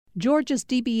Georgia's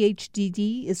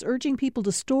DBHDD is urging people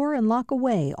to store and lock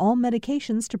away all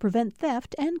medications to prevent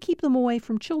theft and keep them away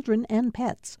from children and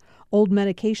pets. Old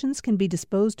medications can be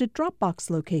disposed at Dropbox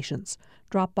locations.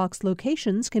 Dropbox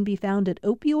locations can be found at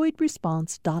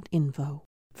opioidresponse.info.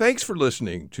 Thanks for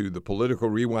listening to the Political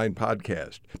Rewind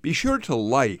podcast. Be sure to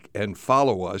like and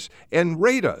follow us and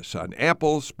rate us on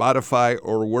Apple, Spotify,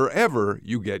 or wherever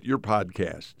you get your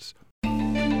podcasts.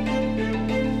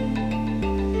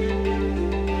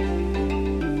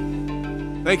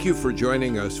 Thank you for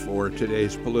joining us for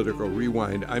today's Political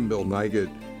Rewind. I'm Bill Nigut.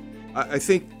 I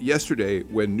think yesterday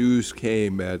when news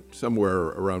came at somewhere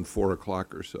around 4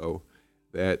 o'clock or so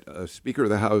that Speaker of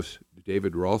the House,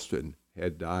 David Ralston,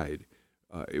 had died,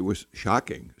 it was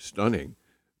shocking, stunning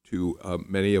to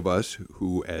many of us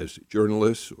who, as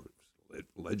journalists, or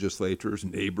legislators,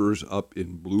 neighbors up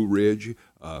in Blue Ridge,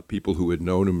 people who had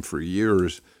known him for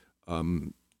years,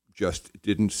 just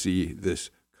didn't see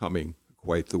this coming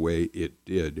quite the way it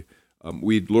did.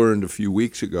 We'd learned a few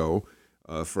weeks ago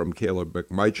from Caleb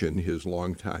McMeichin, his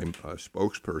longtime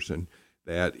spokesperson,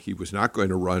 that he was not going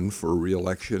to run for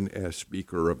re-election as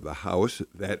Speaker of the House.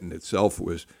 That in itself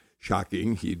was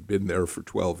shocking. He'd been there for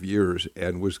 12 years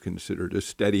and was considered a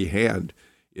steady hand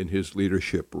in his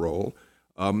leadership role.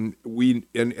 We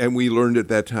learned at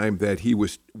that time that he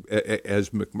was, as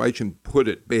McMeichin put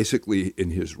it basically in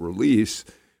his release,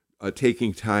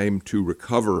 taking time to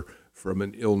recover from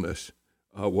an illness.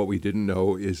 What we didn't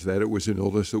know is that it was an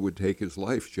illness that would take his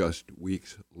life just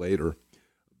weeks later.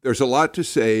 There's a lot to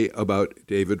say about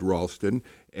David Ralston,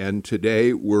 and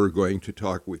today we're going to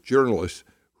talk with journalists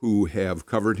who have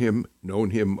covered him,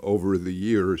 known him over the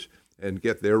years, and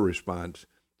get their response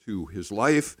to his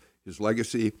life, his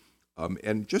legacy,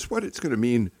 and just what it's going to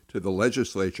mean to the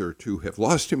legislature to have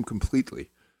lost him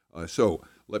completely. So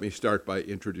let me start by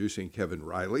introducing Kevin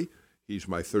Riley. He's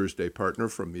my Thursday partner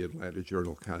from the Atlanta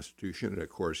Journal-Constitution, and of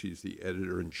course, he's the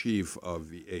editor-in-chief of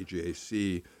the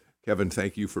AJC. Kevin,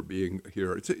 thank you for being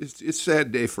here. It's a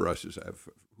sad day for us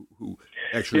who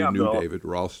actually knew Bill. David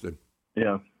Ralston.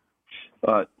 Yeah.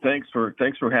 Thanks for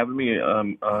having me.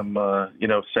 I'm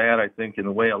sad, I think, in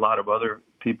the way a lot of other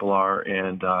people are.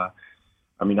 And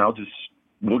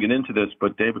we'll get into this,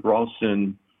 but David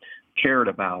Ralston cared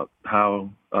about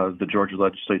how the Georgia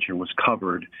legislature was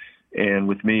covered. And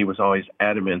with me, was always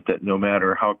adamant that no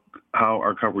matter how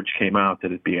our coverage came out,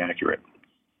 that it be accurate.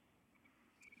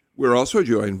 We're also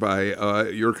joined by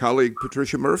your colleague,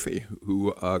 Patricia Murphy,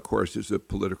 who, of course, is a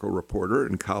political reporter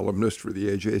and columnist for the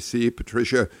AJC.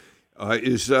 Patricia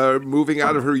is moving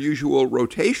out of her usual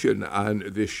rotation on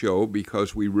this show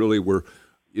because we really were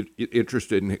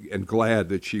interested and glad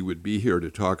that she would be here to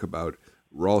talk about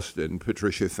Ralston.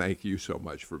 Patricia, thank you so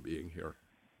much for being here.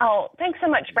 Oh, thanks so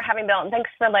much for having me, Bill, and thanks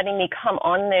for letting me come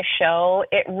on this show.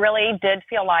 It really did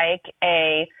feel like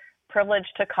a privilege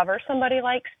to cover somebody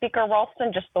like Speaker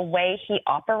Ralston, just the way he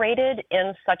operated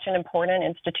in such an important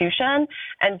institution.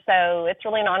 And so it's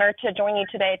really an honor to join you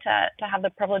today to have the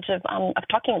privilege of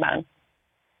talking about him.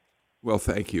 Well,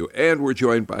 thank you. And we're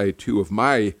joined by two of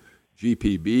my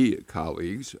GPB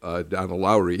colleagues, Donna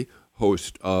Lowry,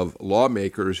 host of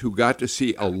Lawmakers, who got to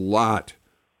see a lot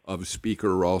of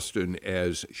Speaker Ralston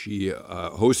as she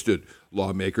hosted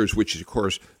Lawmakers, which is, of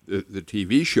course, the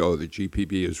TV show that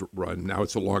GPB has run. Now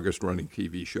it's the longest-running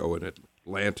TV show in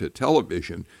Atlanta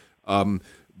television,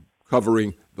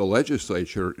 covering the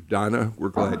legislature. Donna, we're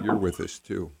glad you're with us,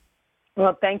 too.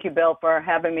 Well, thank you, Bill, for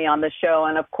having me on the show.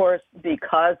 And, of course,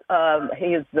 because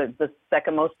he is the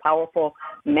second most powerful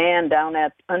man down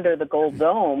under the Gold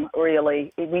Dome,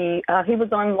 really, he was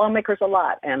on Lawmakers a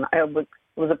lot, and it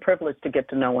was a privilege to get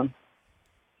to know him.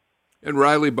 And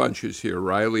Riley Bunch is here.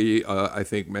 Riley, I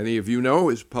think many of you know,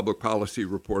 is public policy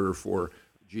reporter for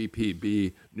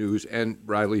GPB News. And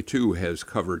Riley, too, has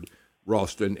covered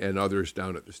Ralston and others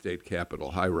down at the state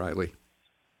capitol. Hi, Riley.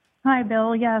 Hi,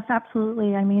 Bill. Yes,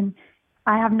 absolutely. I mean,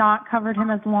 I have not covered him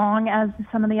as long as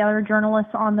some of the other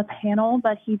journalists on the panel,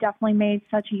 but he definitely made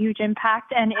such a huge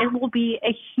impact. And it will be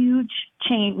a huge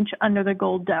change under the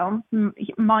Gold Dome,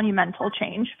 monumental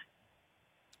change.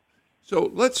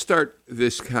 So let's start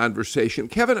this conversation.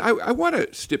 Kevin, I want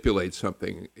to stipulate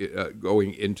something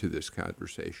going into this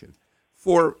conversation.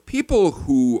 For people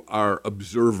who are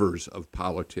observers of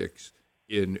politics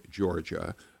in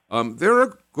Georgia, there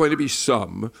are going to be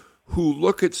some who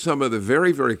look at some of the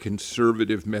very, very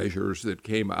conservative measures that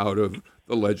came out of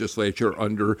the legislature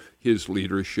under his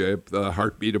leadership, the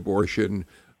heartbeat abortion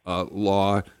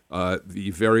law,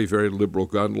 the very, very liberal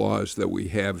gun laws that we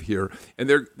have here.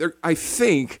 And I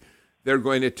think they're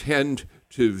going to tend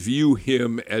to view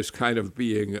him as kind of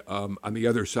being on the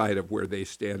other side of where they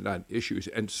stand on issues.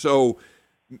 And so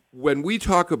when we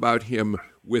talk about him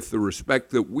with the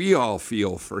respect that we all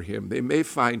feel for him, they may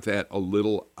find that a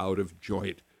little out of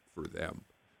joint for them.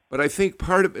 But I think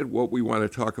part of it, what we want to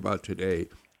talk about today,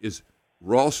 is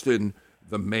Ralston,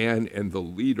 the man and the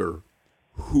leader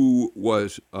who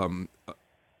was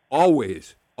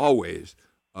always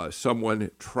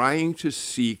someone trying to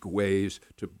seek ways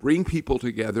to bring people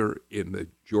together in the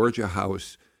Georgia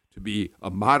House, to be a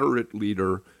moderate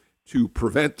leader, to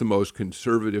prevent the most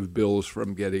conservative bills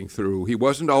from getting through. He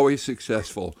wasn't always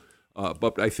successful,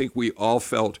 but I think we all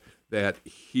felt that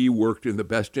he worked in the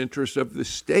best interest of the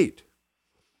state.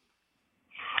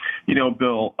 You know,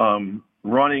 Bill,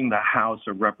 running the House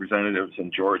of Representatives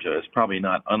in Georgia is probably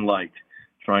not unlike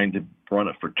trying to run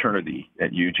a fraternity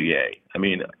at UGA. I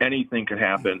mean, anything could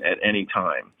happen at any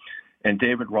time. And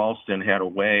David Ralston had a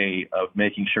way of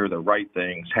making sure the right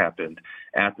things happened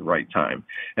at the right time.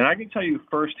 And I can tell you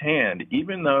firsthand,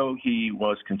 even though he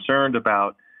was concerned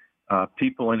about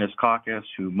people in his caucus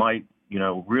who might,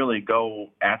 really go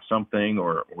at something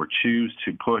or choose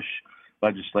to push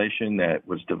legislation that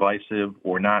was divisive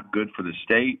or not good for the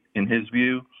state, in his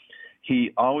view,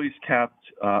 he always kept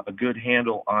a good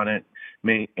handle on it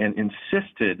and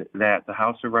insisted that the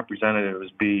House of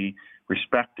Representatives be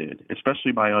respected,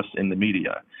 especially by us in the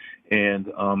media.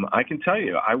 And I can tell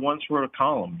you, I once wrote a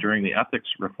column during the ethics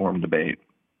reform debate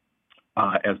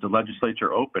as the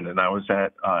legislature opened, and I was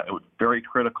it was very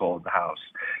critical of the House.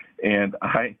 And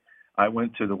I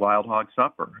went to the Wild Hog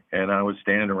Supper, and I was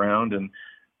standing around, and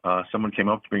someone came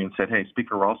up to me and said, "Hey,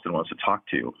 Speaker Ralston wants to talk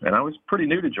to you." And I was pretty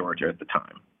new to Georgia at the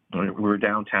time. We were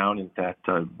downtown at that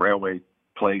railway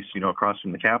place, across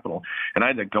from the Capitol, and I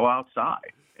had to go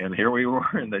outside. And here we were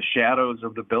in the shadows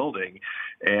of the building,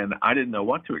 and I didn't know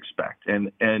what to expect.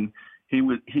 And he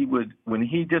would when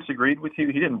he disagreed with you,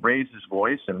 he didn't raise his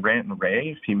voice and rant and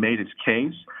rave. He made his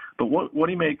case. But what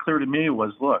he made clear to me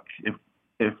was, look,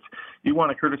 if you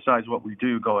want to criticize what we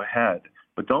do, go ahead,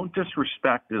 but don't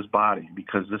disrespect this body,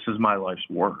 because this is my life's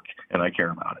work and I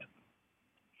care about it.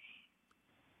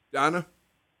 Donna?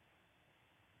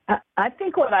 I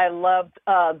think what I loved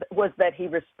was that he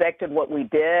respected what we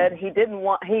did.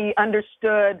 He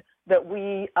understood that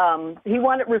he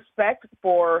wanted respect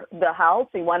for the House.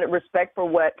 He wanted respect for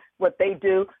what they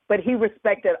do, but he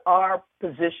respected our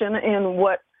position in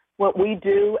what we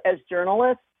do as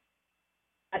journalists.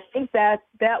 I think that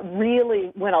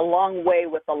really went a long way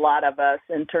with a lot of us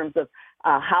in terms of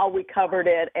how we covered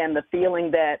it and the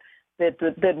feeling that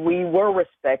we were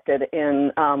respected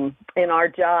in our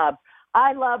job.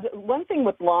 I loved one thing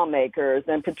with lawmakers,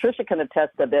 and Patricia can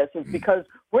attest to this, is because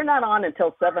we're not on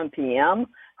until 7 p.m.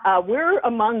 We're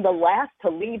among the last to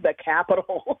leave the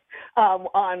Capitol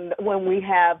when we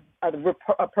have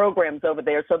programs over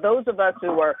there. So those of us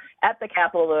who were at the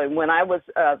Capitol, when I was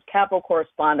a Capitol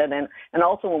correspondent, and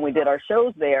also when we did our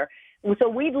shows there, so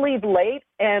we'd leave late,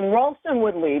 and Ralston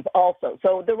would leave also.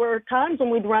 So there were times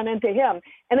when we'd run into him,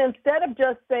 and instead of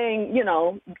just saying,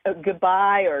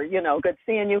 goodbye or, good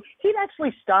seeing you, he'd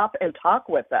actually stop and talk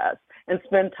with us and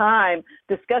spend time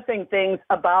discussing things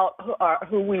about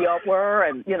who we were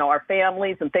and, our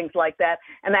families and things like that.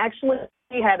 And actually,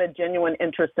 he had a genuine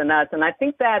interest in us, and I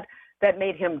think that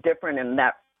made him different in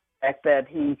that respect, that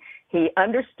he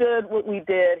understood what we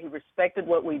did, he respected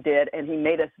what we did, and he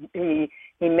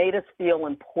made us feel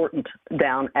important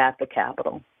down at the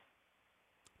Capitol.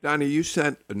 Donnie, you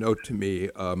sent a note to me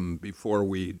before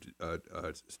we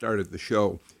started the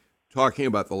show, talking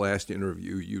about the last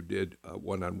interview you did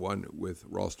one-on-one with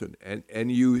Ralston,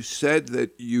 and you said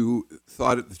that you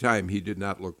thought at the time he did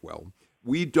not look well.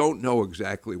 We don't know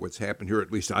exactly what's happened here,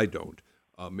 at least I don't.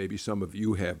 Maybe some of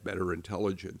you have better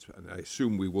intelligence, and I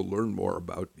assume we will learn more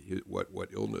about what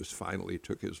illness finally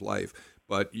took his life.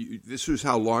 But this was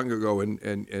how long ago,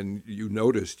 and you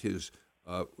noticed his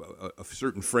a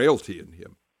certain frailty in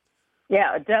him.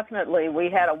 Yeah, definitely. We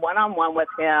had a one-on-one with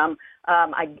him.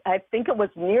 I think it was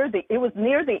near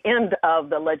the end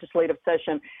of the legislative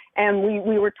session, and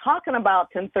we were talking about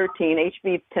 1013,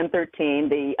 HB 1013,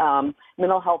 the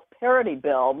mental health parity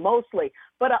bill mostly.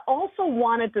 But I also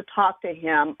wanted to talk to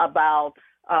him about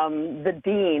the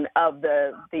dean of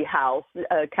the House,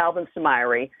 Calvin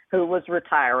Smyre, who was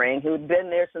retiring, who had been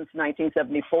there since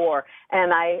 1974,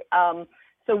 and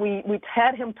so we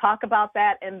had him talk about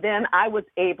that, and then I was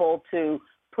able to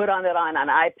put on an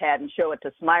iPad and show it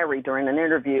to Smyre during an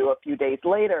interview a few days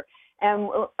later. And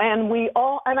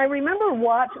I remember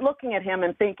looking at him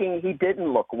and thinking he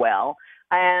didn't look well.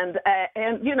 And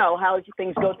how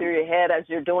things go through your head as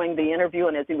you're doing the interview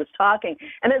and as he was talking.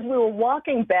 And as we were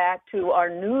walking back to our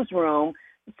newsroom,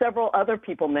 several other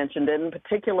people mentioned it, in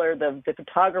particular the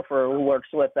photographer who works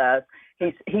with us.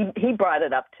 He brought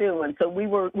it up too, and so we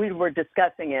were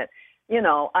discussing it.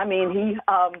 I mean,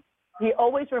 he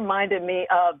always reminded me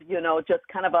of, just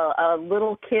kind of a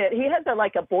little kid. He has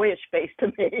a boyish face to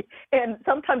me, and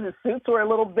sometimes his suits were a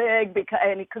little big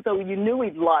because so you knew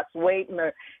he'd lost weight in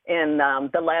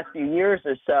the last few years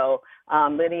or so.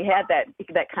 Then he had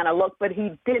that kind of look, but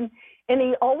he didn't. And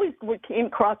he always came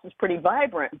across as pretty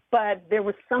vibrant, but there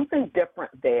was something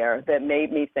different there that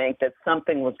made me think that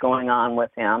something was going on with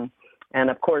him. And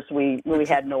of course, we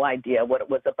had no idea what it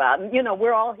was about. And,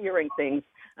 we're all hearing things.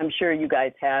 I'm sure you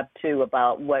guys have too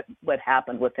about what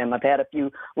happened with him. I've had a few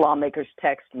lawmakers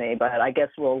text me, but I guess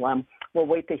we'll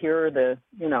wait to hear the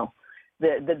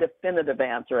definitive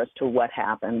answer as to what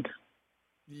happened.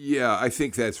 Yeah, I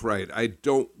think that's right. I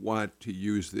don't want to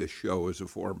use this show as a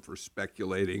forum for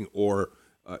speculating or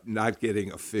not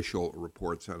getting official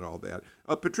reports on all that.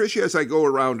 Patricia, as I go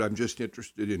around, I'm just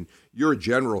interested in your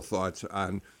general thoughts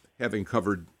on having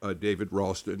covered David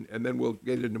Ralston, and then we'll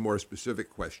get into more specific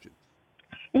questions.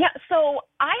 Yeah, so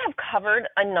I have covered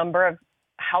a number of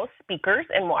House speakers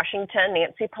in Washington,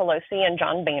 Nancy Pelosi and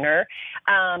John Boehner,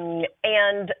 and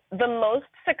and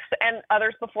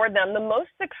others before them. The most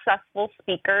successful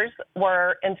speakers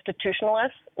were institutionalists,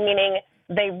 meaning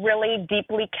they really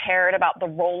deeply cared about the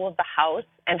role of the House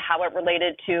and how it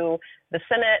related to the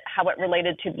Senate, how it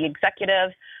related to the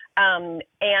executive,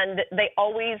 and they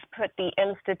always put the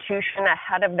institution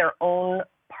ahead of their own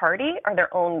party or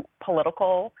their own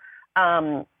political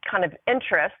kind of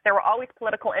interests. There were always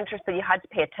political interests that you had to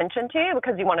pay attention to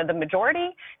because you wanted the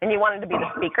majority and you wanted to be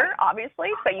the speaker, obviously,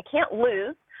 so you can't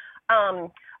lose.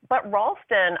 But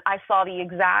Ralston, I saw the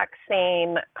exact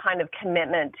same kind of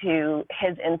commitment to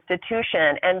his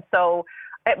institution. And so,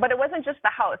 but it wasn't just the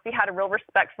House. He had a real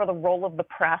respect for the role of the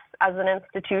press as an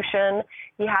institution.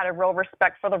 He had a real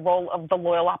respect for the role of the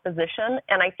loyal opposition.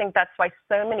 And I think that's why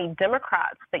so many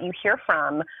Democrats that you hear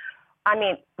from, I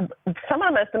mean, some of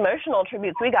the most emotional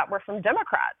tributes we got were from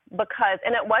Democrats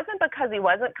and it wasn't because he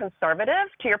wasn't conservative.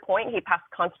 To your point, he passed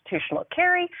constitutional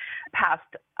carry, passed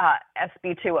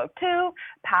SB 202,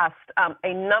 passed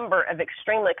a number of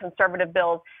extremely conservative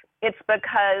bills. It's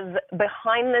because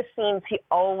behind the scenes, he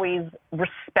always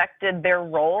respected their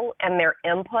role and their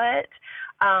input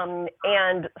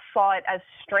and saw it as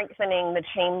strengthening the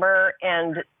chamber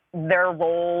and their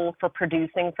role for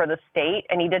producing for the state,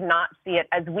 and he did not see it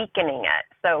as weakening it.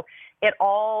 So it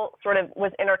all sort of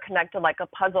was interconnected like a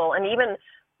puzzle. And even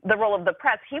the role of the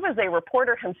press, he was a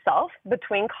reporter himself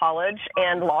between college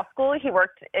and law school. He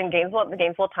worked in Gainesville at the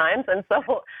Gainesville Times. And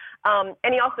so,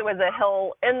 and he also was a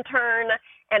Hill intern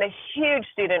and a huge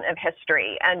student of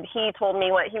history. And he told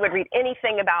me he would read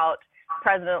anything about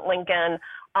President Lincoln.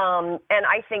 And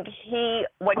I think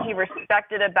what he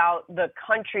respected about the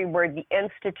country were the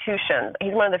institutions.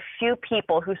 He's one of the few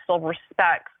people who still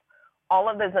respects all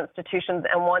of those institutions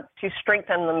and wants to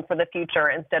strengthen them for the future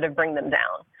instead of bring them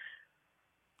down.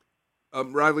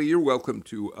 Riley, you're welcome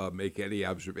to make any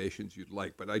observations you'd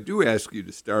like, but I do ask you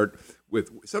to start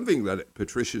with something that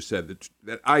Patricia said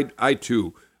that I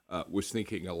too was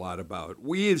thinking a lot about.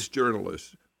 We as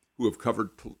journalists who have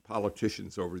covered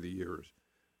politicians over the years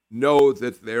know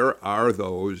that there are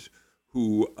those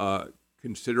who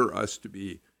consider us to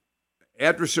be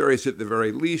adversaries at the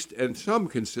very least, and some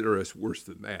consider us worse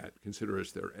than that, consider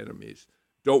us their enemies,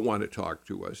 don't want to talk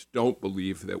to us, don't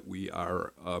believe that we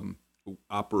are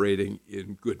operating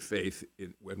in good faith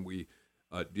when we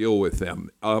deal with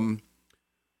them.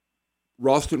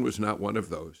 Ralston was not one of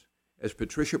those. As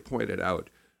Patricia pointed out,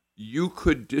 you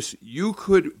could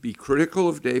be critical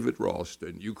of David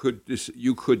Ralston. You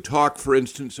could talk, for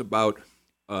instance, about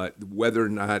whether or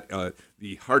not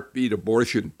the heartbeat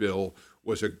abortion bill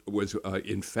was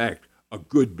in fact a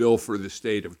good bill for the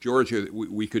state of Georgia.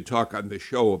 We could talk on the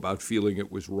show about feeling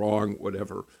it was wrong,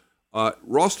 whatever.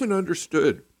 Ralston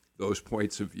understood those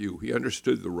points of view. He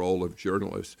understood the role of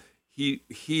journalists.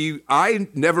 I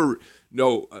never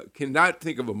cannot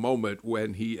think of a moment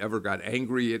when he ever got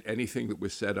angry at anything that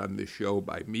was said on this show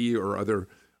by me or other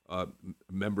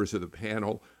members of the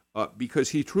panel, because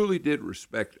he truly did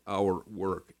respect our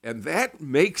work. And that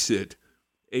makes it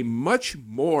a much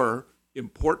more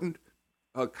important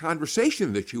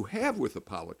conversation that you have with a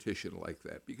politician like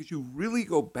that, because you really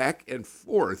go back and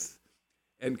forth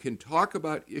and can talk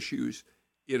about issues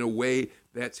in a way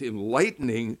that's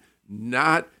enlightening,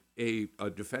 not a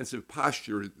defensive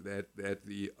posture that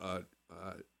the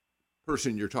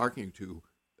person you're talking to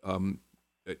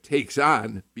takes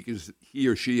on because he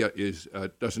or she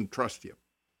doesn't trust you.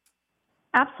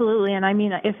 Absolutely. And I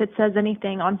mean, if it says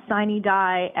anything on Sine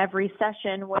Die, every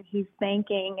session when he's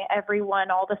thanking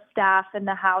everyone, all the staff in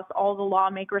the House, all the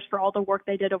lawmakers for all the work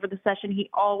they did over the session, he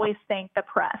always thanked the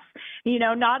press. You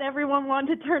know, not everyone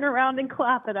wanted to turn around and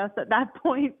clap at us at that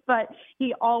point, but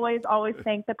he always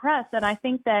thanked the press. And I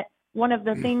think that one of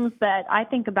the things that I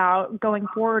think about going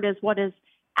forward is what is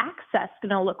access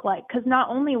going to look like? Because not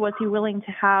only was he willing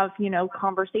to have, you know,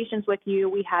 conversations with you,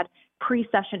 we had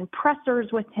pre-session pressers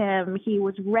with him. He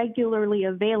was regularly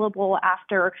available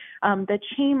after the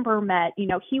chamber met. You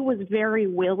know, he was very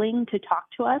willing to talk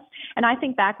to us. And I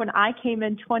think back when I came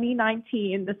in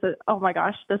 2019, oh my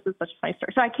gosh, this is such a funny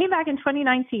story. So I came back in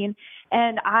 2019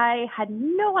 and I had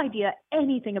no idea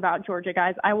anything about Georgia,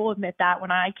 guys. I will admit that when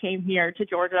I came here to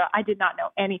Georgia, I did not know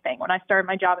anything when I started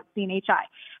my job at CNHI.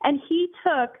 And he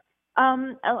took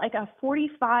like a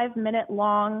 45-minute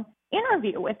long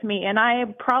interview with me, and I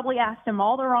probably asked him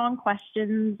all the wrong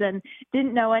questions and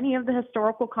didn't know any of the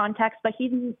historical context, but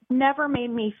he never made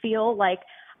me feel like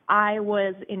I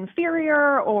was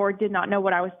inferior or did not know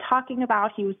what I was talking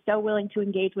about. He was so willing to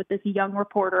engage with this young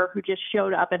reporter who just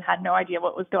showed up and had no idea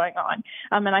what was going on.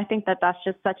 And I think that that's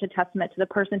just such a testament to the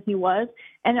person he was.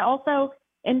 And also,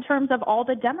 in terms of all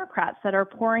the Democrats that are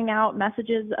pouring out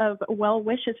messages of well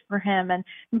wishes for him and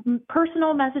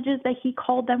personal messages that he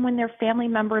called them when their family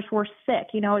members were sick.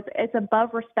 You know, it's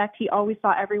above respect. He always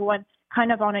saw everyone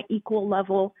kind of on an equal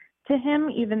level to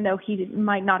him, even though he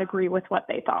might not agree with what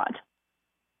they thought.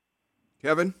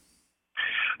 Kevin?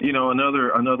 You know,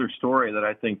 another story that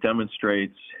I think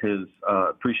demonstrates his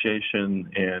appreciation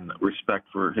and respect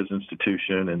for his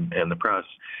institution and the press.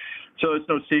 So it's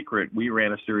no secret, we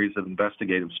ran a series of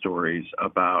investigative stories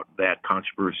about that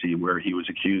controversy where he was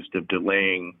accused of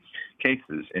delaying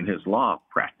cases in his law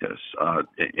practice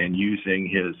and using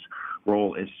his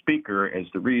role as speaker as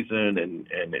the reason,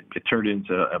 and it turned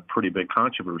into a pretty big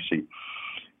controversy.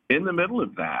 In the middle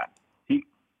of that, he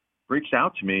reached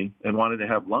out to me and wanted to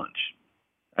have lunch.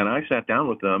 And I sat down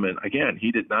with him, and again,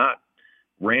 he did not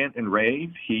rant and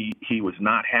rave. He was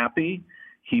not happy.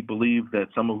 He believed that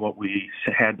some of what we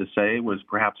had to say was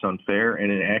perhaps unfair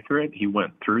and inaccurate. He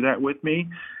went through that with me,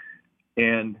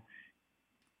 and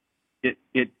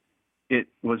it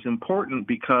was important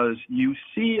because you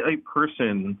see a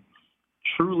person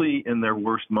truly in their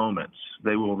worst moments,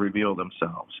 they will reveal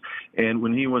themselves. And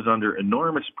when he was under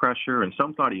enormous pressure, and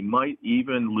some thought he might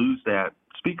even lose that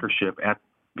speakership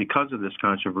because of this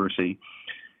controversy,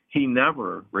 he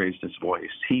never raised his voice.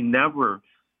 He never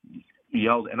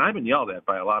yelled, and I've been yelled at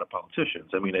by a lot of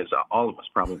politicians. I mean, as all of us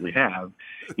probably have.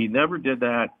 He never did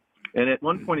that. And at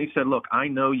one point he said, look, I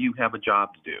know you have a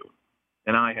job to do,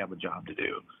 and I have a job to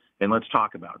do, and let's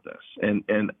talk about this.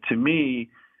 And to me,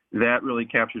 that really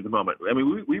captured the moment. I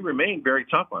mean, we remained very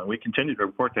tough on it. We continued to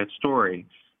report that story,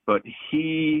 but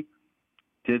he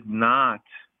did not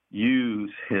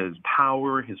use his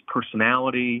power, his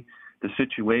personality, the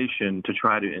situation to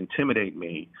try to intimidate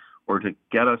me or to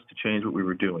get us to change what we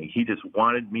were doing. He just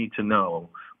wanted me to know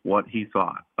what he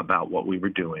thought about what we were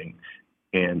doing,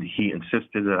 and he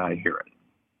insisted that I hear it.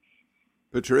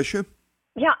 Patricia?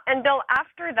 Yeah, and Bill,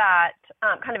 after that,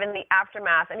 kind of in the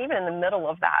aftermath and even in the middle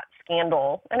of that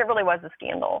scandal, and it really was a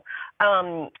scandal,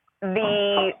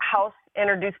 the House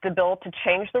introduced a bill to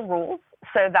change the rules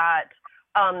so that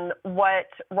what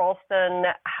Ralston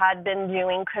had been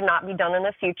doing could not be done in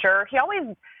the future. He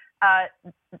always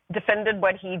defended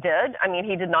what he did. I mean,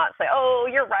 he did not say, oh,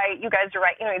 you're right, you guys are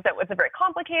right. You know, he said, it's very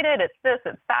complicated, it's this,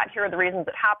 it's that, here are the reasons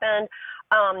it happened.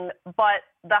 But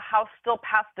the House still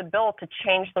passed a bill to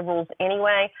change the rules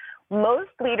anyway.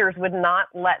 Most leaders would not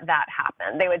let that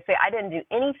happen. They would say, I didn't do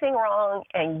anything wrong,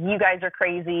 and you guys are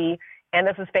crazy, and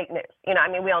this is fake news. You know, I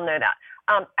mean, we all know that.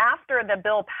 After the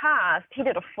bill passed, he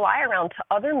did a fly around to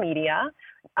other media.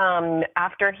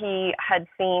 After he had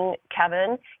seen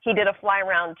Kevin, he did a fly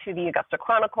around to the Augusta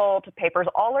Chronicle, to papers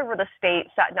all over the state,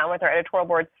 sat down with our editorial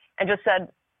boards, and just said,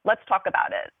 let's talk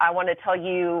about it. I want to tell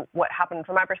you what happened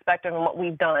from my perspective and what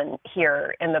we've done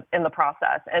here in the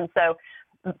process. And so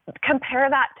compare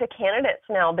that to candidates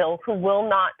now, Bill, who will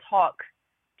not talk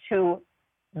to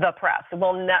the press,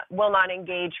 will not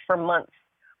engage for months,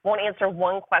 won't answer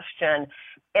one question.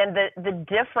 And the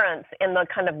difference in the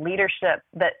kind of leadership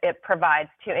that it provides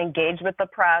to engage with the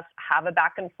press, have a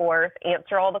back and forth,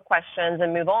 answer all the questions,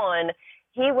 and move on.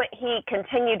 He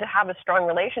continued to have a strong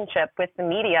relationship with the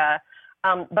media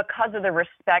because of the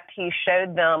respect he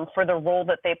showed them for the role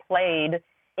that they played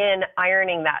in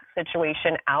ironing that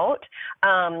situation out.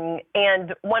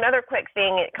 And one other quick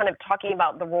thing, kind of talking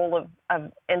about the role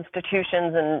of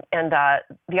institutions and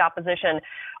the opposition.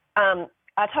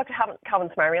 I talked to Calvin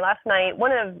Smyre last night.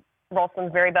 One of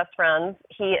Ralston's very best friends.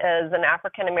 He is an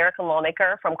African-American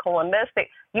lawmaker from Columbus.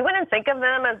 You wouldn't think of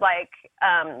them as like,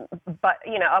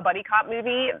 a buddy cop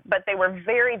movie, but they were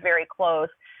very, very close.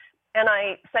 And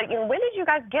I said, when did you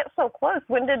guys get so close?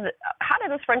 How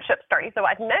did this friendship start? He said,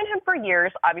 I've known him for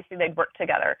years. Obviously, they'd worked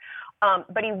together.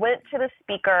 But he went to the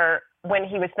speaker when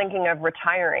he was thinking of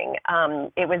retiring.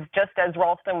 It was just as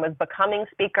Ralston was becoming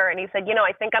speaker. And he said,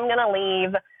 I think I'm going to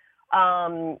leave.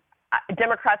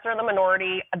 Democrats are the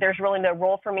minority. There's really no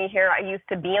role for me here. I used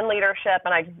to be in leadership,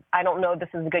 and I don't know if this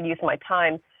is a good use of my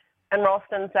time. And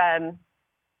Ralston said,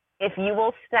 if you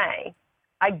will stay,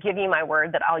 I give you my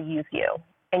word that I'll use you,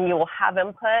 and you will have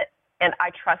input, and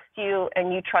I trust you,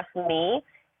 and you trust me,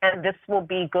 and this will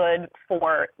be good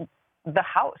for the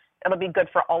House. It'll be good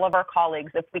for all of our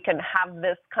colleagues. If we can have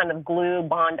this kind of glue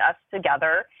bond us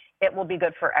together, it will be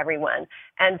good for everyone.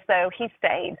 And so he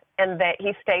stayed, and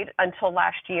he stayed until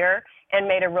last year and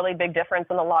made a really big difference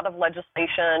in a lot of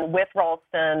legislation with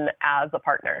Ralston as a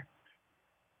partner.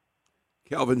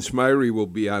 Calvin Smyre will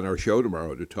be on our show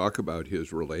tomorrow to talk about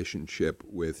his relationship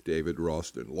with David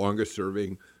Ralston,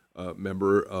 longest-serving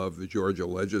member of the Georgia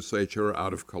legislature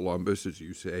out of Columbus, as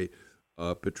you say.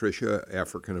 Patricia,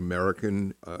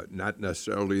 African-American, not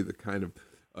necessarily the kind of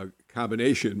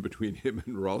combination between him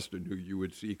and Ralston who you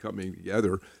would see coming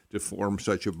together to form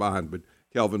such a bond. But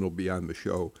Calvin will be on the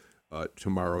show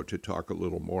tomorrow to talk a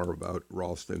little more about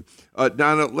Ralston.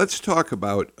 Donna, let's talk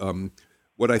about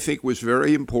what I think was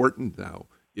very important now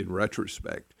in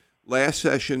retrospect. Last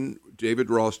session, David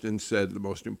Ralston said the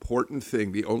most important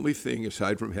thing, the only thing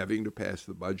aside from having to pass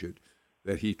the budget,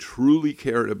 that he truly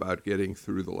cared about getting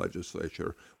through the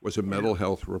legislature was a mental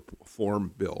health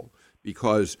reform bill,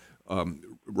 because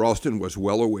Ralston was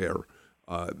well aware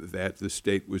that the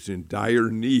state was in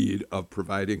dire need of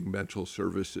providing mental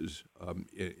services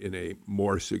in a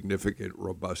more significant,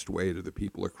 robust way to the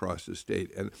people across the state.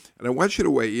 And I want you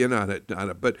to weigh in on it,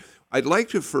 Donna, but I'd like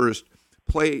to first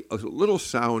play a little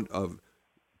sound of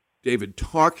David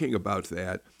talking about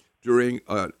that during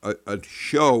a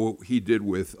show he did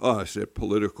with us at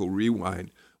Political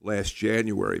Rewind last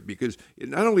January, because it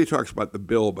not only talks about the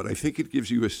bill, but I think it gives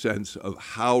you a sense of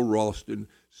how Ralston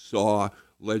saw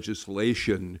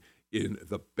legislation in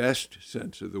the best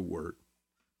sense of the word.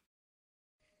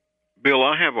 Bill,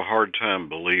 I have a hard time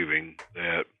believing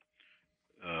that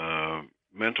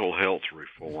mental health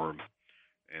reform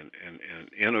and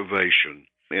innovation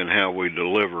in how we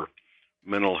deliver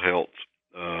mental health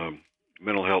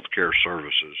care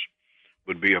services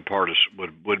would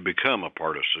become a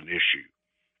partisan issue.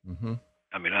 Mm-hmm.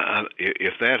 I mean,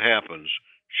 if that happens,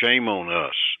 shame on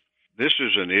us. This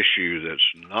is an issue that's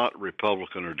not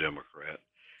Republican or Democrat.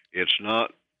 It's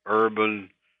not urban,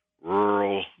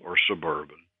 rural, or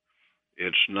suburban.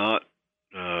 It's not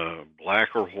black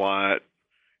or white.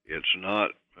 It's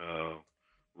not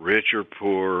rich or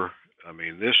poor. I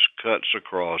mean, this cuts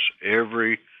across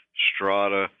every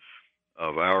strata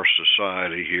of our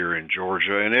society here in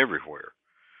Georgia and everywhere.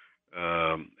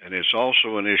 And it's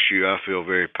also an issue I feel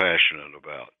very passionate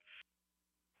about.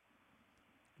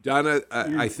 Donna,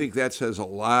 I think that says a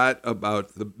lot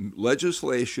about the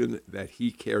legislation that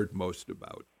he cared most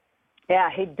about. Yeah,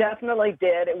 he definitely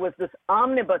did. It was this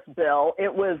omnibus bill.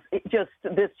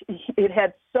 It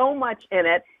had so much in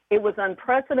it. It was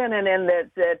unprecedented in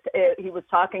that he was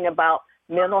talking about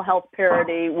mental health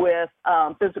parity with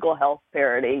physical health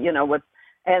parity,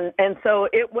 and so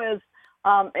it was,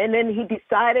 and then he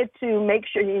decided to make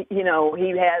sure he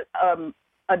had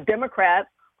a Democrat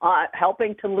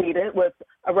helping to lead it with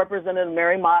a Representative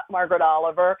Mary Margaret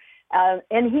Oliver, and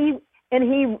he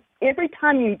every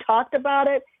time you talked about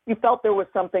it, you felt there was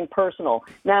something personal.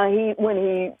 Now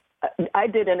I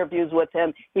did interviews with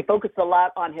him, he focused a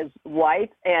lot on his wife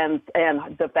and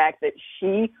the fact that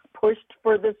she pushed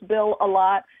for this bill a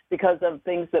lot because of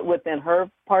things that within her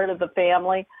part of the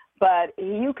family. But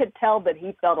you could tell that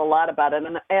he felt a lot about it.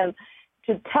 And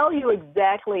to tell you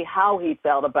exactly how he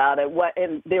felt about it,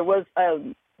 and there was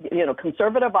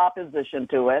conservative opposition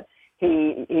to it.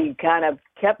 He kind of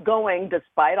kept going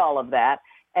despite all of that.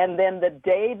 And then the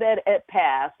day that it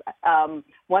passed,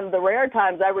 one of the rare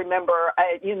times I remember,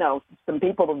 some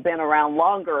people have been around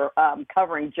longer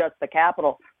covering just the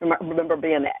Capitol, remember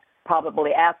being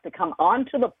probably asked to come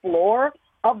onto the floor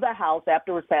of the House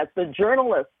after it was passed.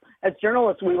 As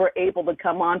journalists, we were able to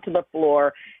come onto the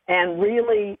floor and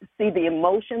really see the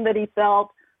emotion that he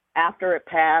felt after it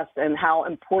passed and how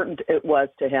important it was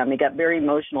to him. He got very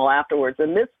emotional afterwards.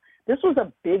 And this was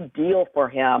a big deal for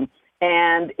him.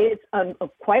 And it's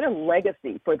quite a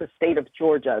legacy for the state of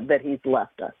Georgia that he's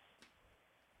left us.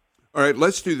 All right,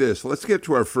 let's do this. Let's get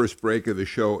to our first break of the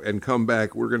show and come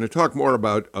back. We're going to talk more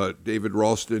about David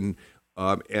Ralston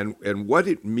and what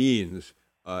it means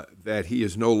that he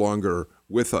is no longer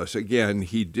with us. Again,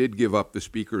 he did give up the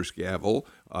speaker's gavel.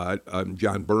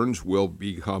 John Burns will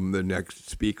become the next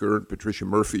speaker. Patricia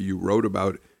Murphy, you wrote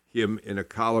about him in a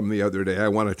column the other day. I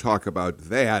want to talk about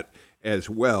that as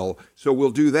well. So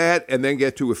we'll do that and then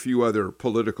get to a few other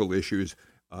political issues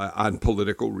on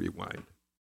Political Rewind.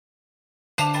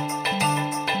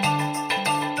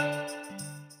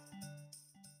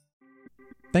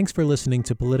 Thanks for listening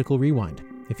to Political Rewind.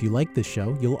 If you like this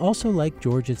show, you'll also like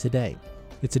Georgia Today.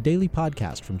 It's a daily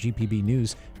podcast from GPB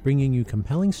News, bringing you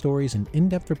compelling stories and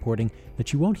in-depth reporting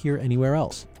that you won't hear anywhere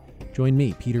else. Join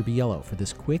me, Peter Biello, for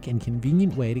this quick and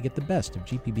convenient way to get the best of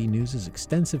GPB News'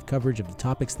 extensive coverage of the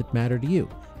topics that matter to you,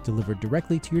 delivered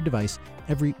directly to your device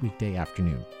every weekday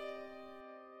afternoon.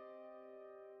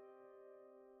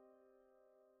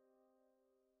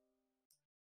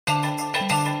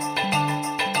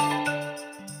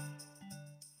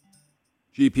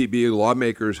 GPB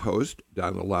Lawmakers host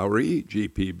Donna Lowry,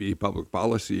 GPB Public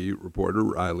Policy reporter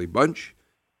Riley Bunch,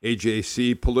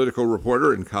 AJC political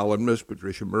reporter and columnist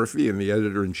Patricia Murphy, and the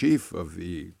editor-in-chief of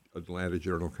the Atlanta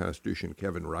Journal-Constitution,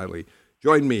 Kevin Riley,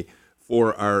 join me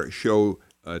for our show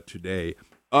today.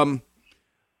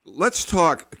 Let's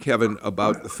talk, Kevin,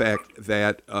 about the fact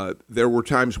that there were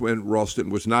times when Ralston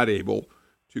was not able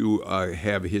to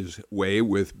have his way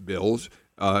with bills.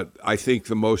 I think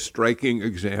the most striking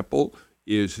example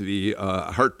is the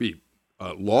heartbeat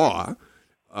law.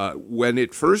 When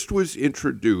it first was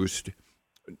introduced,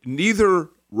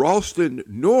 neither Ralston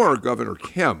nor Governor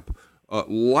Kemp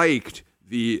liked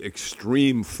the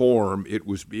extreme form it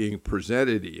was being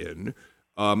presented in,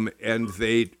 and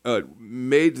they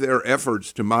made their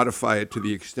efforts to modify it to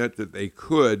the extent that they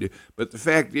could. But the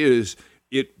fact is,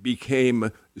 it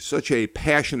became such a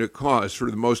passionate cause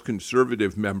for the most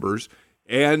conservative members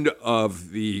and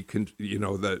of the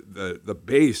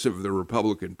base of the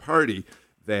Republican Party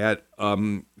that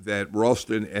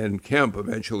Ralston and Kemp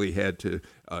eventually had to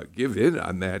give in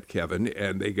on that, Kevin,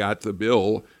 and they got the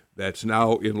bill that's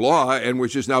now in law and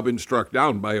which has now been struck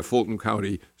down by a Fulton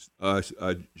County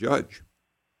judge.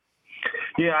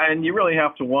 Yeah, and you really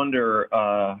have to wonder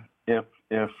if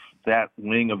that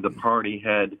wing of the party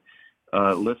had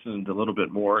listened a little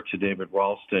bit more to David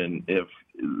Ralston, if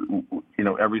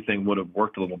everything would have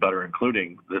worked a little better,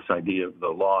 including this idea of the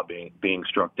law being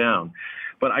struck down.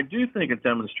 But I do think it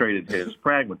demonstrated his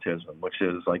pragmatism, which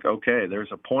is like, okay, there's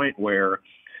a point where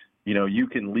you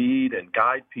can lead and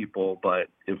guide people, but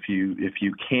if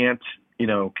you can't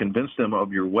convince them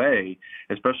of your way,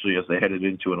 especially as they headed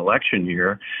into an election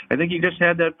year, I think he just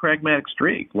had that pragmatic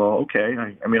streak. Well, okay,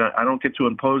 I don't get to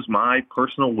impose my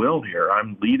personal will here.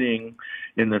 I'm leading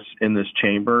in this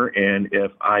chamber, and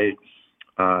if I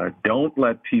don't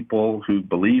let people who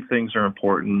believe things are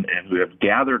important and who have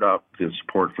gathered up the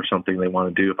support for something they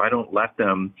want to do, if I don't let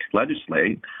them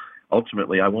legislate,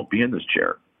 ultimately I won't be in this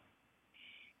chair.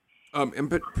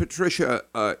 Patricia,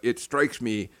 it strikes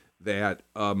me that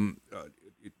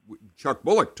Chuck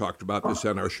Bullock talked about this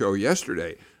on our show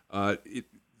yesterday.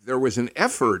 There was an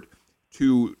effort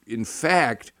to, in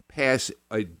fact, pass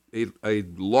a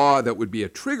law that would be a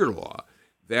trigger law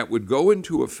that would go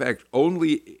into effect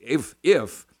only if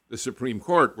the Supreme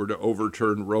Court were to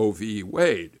overturn Roe v.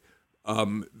 Wade.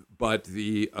 But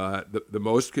the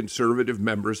most conservative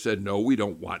members said, no, we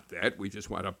don't want that. We just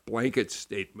want a blanket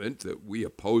statement that we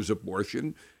oppose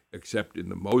abortion, except in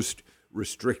the most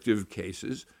restrictive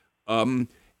cases. And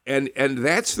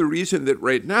that's the reason that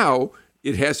right now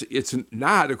it's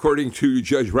not, according to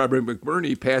Judge Robert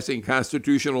McBurney, passing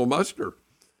constitutional muster.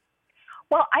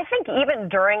 Well, I think even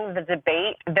during the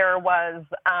debate, there was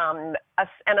an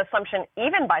assumption,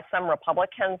 even by some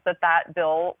Republicans, that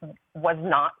bill was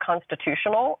not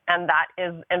constitutional, and that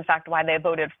is, in fact, why they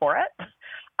voted for it.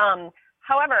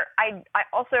 However,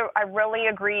 I really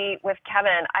agree with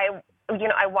Kevin.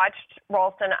 I watched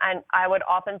Ralston, and I would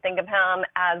often think of him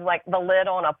as like the lid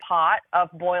on a pot of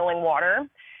boiling water.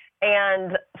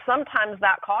 And sometimes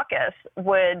that caucus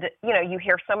would, you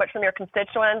hear so much from your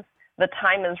constituents. The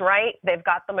time is right. They've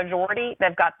got the majority.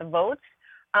 They've got the votes.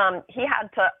 He had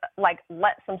to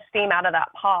let some steam out of that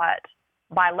pot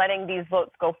by letting these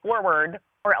votes go forward,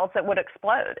 or else it would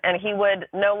explode, and he would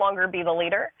no longer be the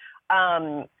leader.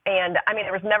 There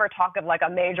was never talk of a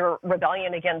major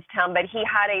rebellion against him, but he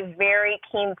had a very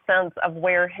keen sense of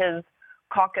where his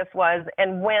caucus was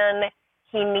and when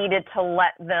he needed to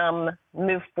let them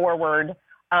move forward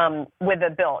with a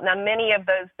bill. Now, many of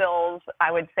those bills,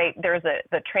 I would say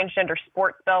the transgender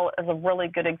sports bill is a really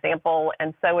good example,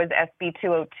 and so is SB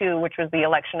 202, which was the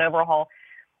election overhaul.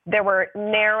 There were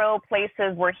narrow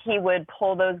places where he would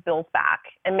pull those bills back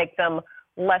and make them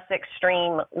less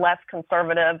extreme, less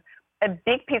conservative. A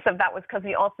big piece of that was because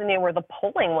he also knew where the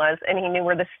polling was and he knew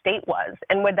where the state was.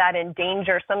 And would that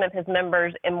endanger some of his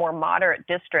members in more moderate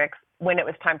districts when it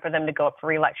was time for them to go up for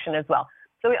re-election as well?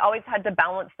 So we always had to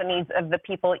balance the needs of the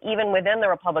people, even within the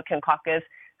Republican caucus,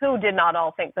 who did not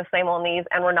all think the same on these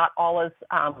and were not all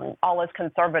as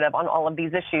conservative on all of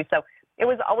these issues. So it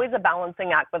was always a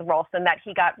balancing act with Ralston that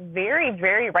he got very,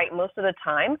 very right most of the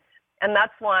time. And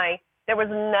that's why there was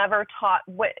never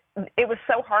it was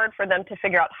so hard for them to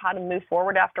figure out how to move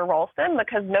forward after Ralston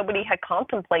because nobody had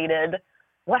contemplated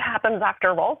what happens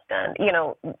after Ralston. You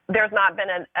know, there's not been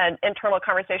an internal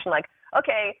conversation like,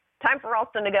 okay, time for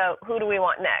Ralston to go. Who do we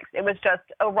want next? It was just,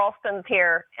 oh, Ralston's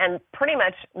here. And pretty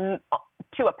much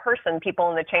to a person, people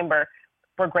in the chamber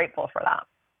were grateful for that.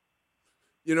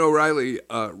 You know, Riley,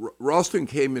 Ralston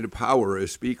came into power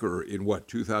as Speaker in,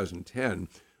 2010,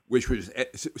 which was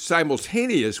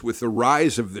simultaneous with the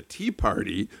rise of the Tea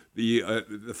Party,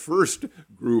 the first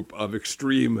group of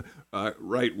extreme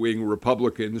right-wing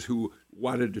Republicans who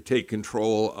wanted to take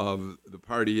control of the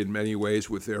party in many ways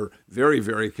with their very,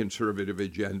 very conservative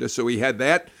agenda. So he had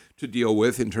that to deal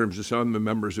with in terms of some of the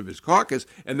members of his caucus.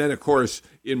 And then, of course,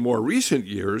 in more recent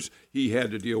years, he had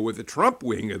to deal with the Trump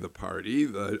wing of the party,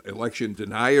 the election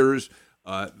deniers,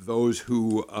 those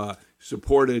who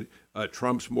supported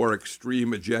Trump's more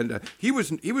extreme agenda. He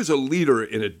was a leader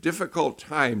in a difficult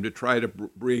time to try to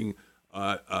bring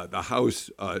the House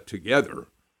together.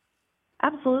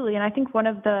 Absolutely. And I think one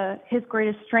of his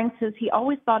greatest strengths is he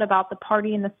always thought about the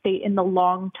party and the state in the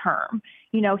long term.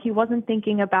 You know, he wasn't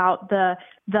thinking about the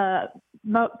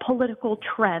political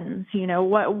trends. You know,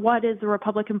 what is the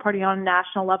Republican Party on a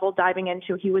national level diving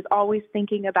into? He was always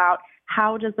thinking about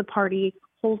how does the party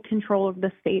hold control of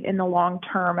the state in the long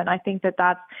term. And I think that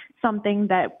that's something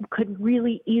that could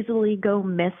really easily go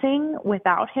missing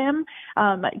without him,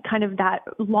 kind of that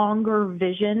longer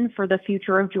vision for the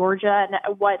future of Georgia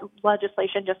and what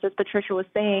legislation, just as Patricia was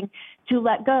saying, to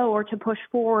let go or to push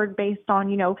forward based on,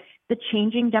 you know, the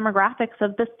changing demographics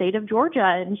of the state of Georgia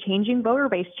and changing voter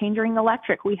base, changing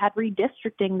electorate. We had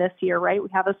redistricting this year, right? We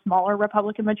have a smaller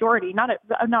Republican majority, not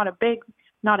a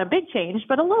big change,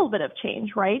 but a little bit of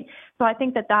change, right? So I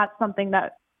think that that's something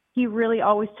that he really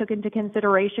always took into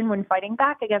consideration when fighting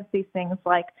back against these things,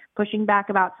 like pushing back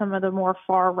about some of the more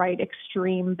far-right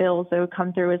extreme bills that would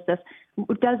come through.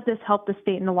 Does this help the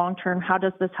state in the long term? How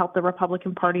does this help the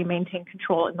Republican Party maintain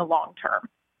control in the long term?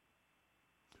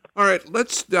 All right,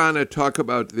 let's, Donna, talk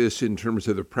about this in terms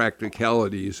of the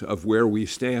practicalities of where we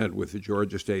stand with the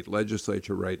Georgia State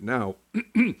Legislature right now.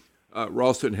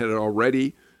 Ralston had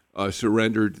already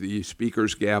surrendered the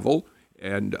Speaker's gavel,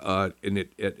 and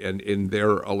in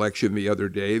their election the other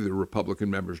day, the Republican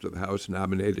members of the House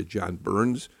nominated John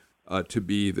Burns to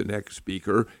be the next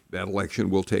Speaker. That election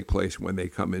will take place when they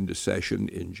come into session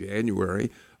in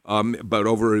January. But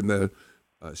over in the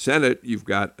Senate, you've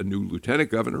got a new lieutenant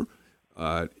governor.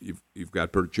 You've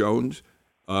got Burt Jones.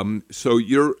 So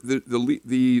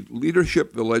the leadership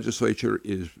of the legislature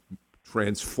is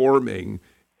transforming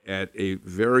at a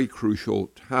very crucial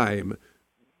time.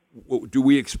 Do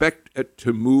we expect it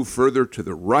to move further to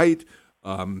the right?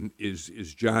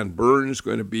 Is John Burns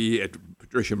going to be?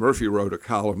 Patricia Murphy wrote a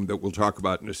column that we'll talk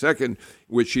about in a second,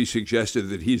 which she suggested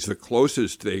that he's the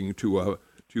closest thing to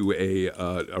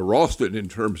a Ralston in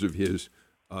terms of his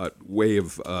way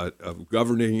of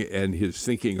governing and his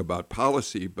thinking about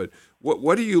policy. But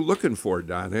what are you looking for,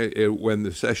 Donna, when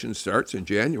the session starts in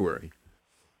January?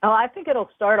 Oh, I think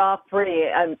it'll start off pretty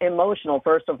emotional,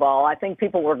 first of all. I think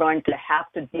people were going to have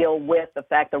to deal with the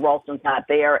fact that Ralston's not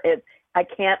there. I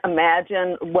can't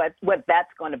imagine what that's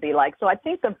going to be like. So I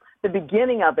think the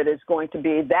beginning of it is going to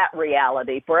be that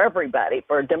reality for everybody,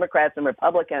 for Democrats and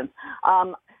Republicans.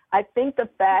 I think the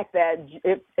fact that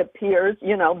it appears,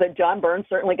 that John Burns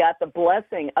certainly got the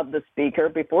blessing of the Speaker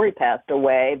before he passed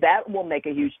away, that will make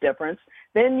a huge difference.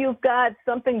 Then you've got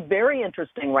something very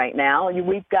interesting right now.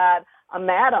 We've got a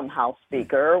Madam House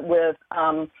Speaker with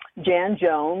Jan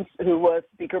Jones, who was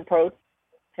Speaker pro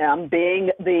tem, being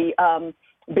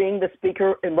the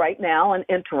Speaker right now, an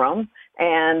interim.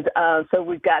 And so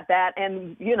we've got that.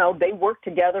 And, they worked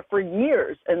together for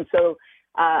years. And so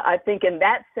I think in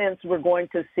that sense, we're going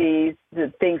to see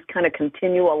the things kind of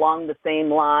continue along the same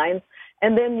lines.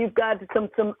 And then you've got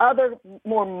some other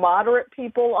more moderate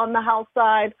people on the House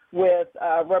side with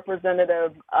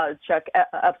Representative Chuck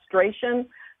Upstration,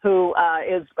 who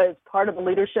is part of the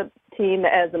leadership team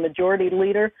as a majority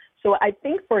leader. So I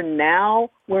think for now,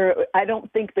 I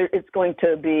don't think it's going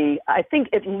to be. I think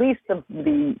at least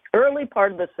the early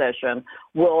part of the session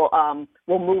will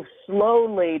move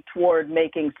slowly toward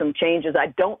making some changes.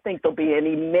 I don't think there'll be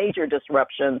any major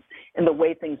disruptions in the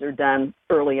way things are done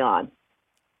early on.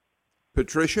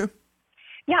 Patricia?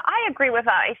 Yeah, I agree with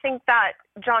that. I think that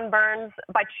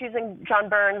by choosing John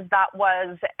Burns, that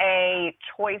was a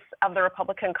choice of the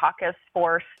Republican caucus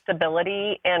for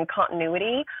stability and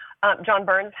continuity. John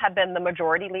Burns had been the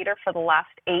majority leader for the last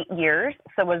 8 years,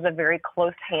 so was a very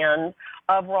close hand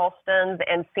of Ralston's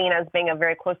and seen as being a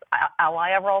very close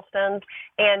ally of Ralston's.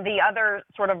 And the other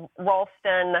sort of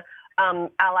Ralston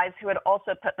allies who had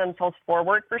also put themselves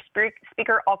forward for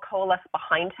speaker all coalesced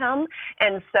behind him.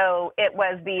 And so it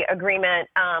was the agreement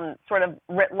sort of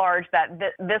writ large that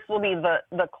this will be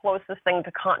the closest thing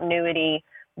to continuity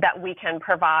that we can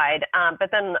provide. But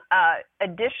then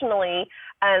additionally,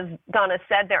 as Donna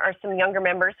said, there are some younger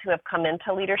members who have come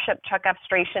into leadership, Chuck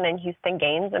Efstration and Houston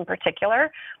Gaines in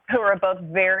particular, who are both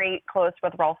very close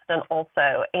with Ralston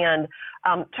also. And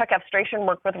Chuck Efstration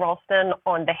worked with Ralston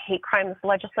on the hate crimes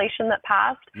legislation that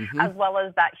passed, as well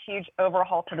as that huge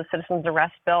overhaul to the citizens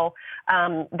arrest bill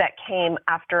that came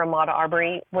after Ahmaud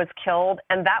Arbery was killed.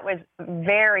 And that was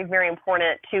very, very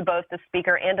important to both the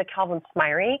speaker and to Calvin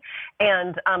Smyre.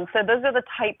 And so those are the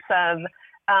types of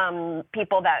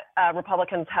people that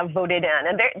Republicans have voted in.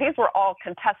 And these were all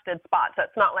contested spots. So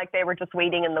it's not like they were just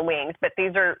waiting in the wings, but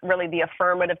these are really the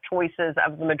affirmative choices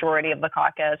of the majority of the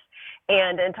caucus.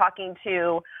 And in talking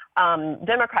to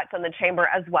Democrats in the chamber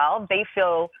as well, they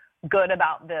feel good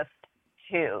about this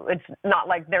too. It's not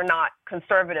like they're not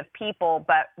conservative people,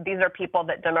 but these are people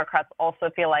that Democrats also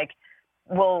feel like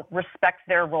will respect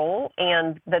their role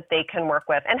and that they can work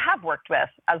with and have worked with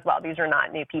as well. These are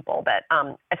not new people, but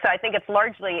so I think it's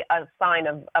largely a sign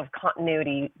of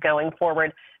continuity going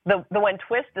forward. The one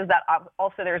twist is that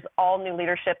also there's all new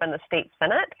leadership in the state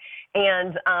Senate,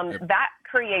 and that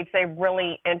creates a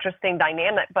really interesting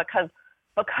dynamic because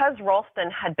Ralston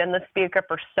had been the speaker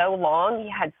for so long, he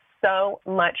had so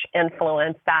much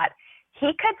influence that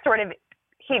he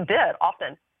did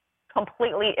often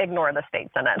completely ignore the state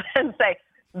Senate and say,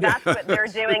 that's what they're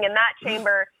doing in that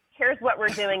chamber. Here's what we're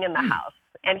doing in the House.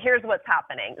 And here's what's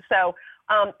happening. So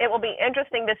it will be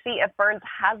interesting to see if Burns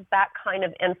has that kind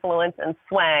of influence and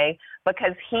sway,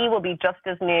 because he will be just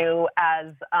as new as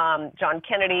John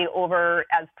Kennedy over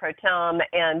as pro tem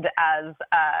and as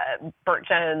Burt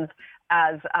Jones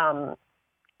as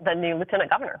the new lieutenant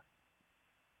governor.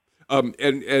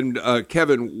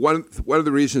 Kevin, one of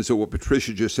the reasons that what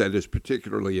Patricia just said is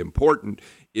particularly important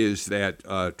is that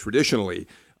traditionally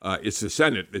it's the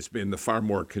Senate that's been the far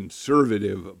more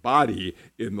conservative body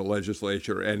in the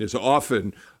legislature and is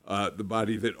often the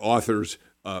body that authors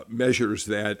measures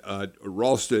that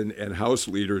Ralston and House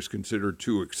leaders consider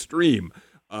too extreme.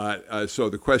 So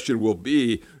the question will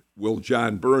be, will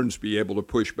John Burns be able to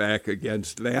push back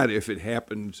against that if it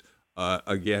happens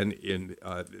again in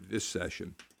this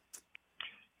session?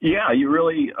 Yeah, you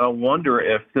really wonder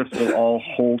if this will all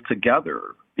hold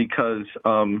together because,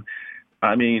 I'm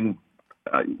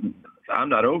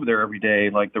not over there every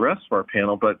day like the rest of our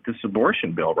panel, but this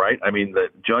abortion bill, right? I mean,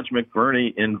 Judge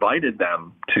McBurney invited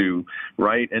them to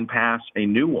write and pass a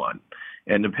new one.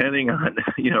 And depending on,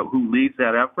 who leads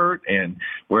that effort and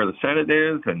where the Senate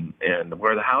is and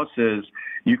where the House is,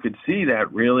 you could see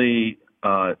that really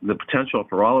the potential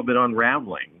for all of it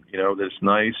unraveling. This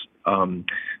nice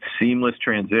seamless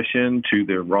transition to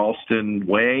the Ralston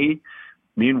way.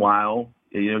 Meanwhile,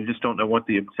 you just don't know what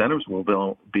the incentives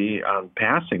will be on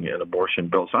passing an abortion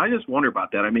bill. So I just wonder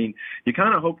about that. I mean, you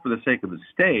kind of hope for the sake of the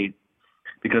state,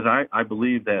 because I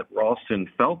believe that Ralston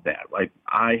felt that. Like,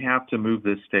 I have to move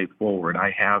this state forward.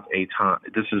 I have a time.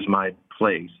 This is my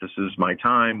place. This is my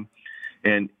time.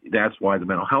 And that's why the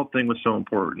mental health thing was so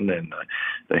important, and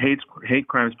the hate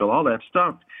crimes bill, all that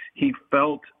stuff. He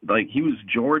felt like he was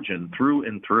Georgian through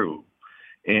and through,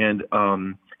 and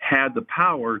had the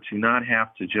power to not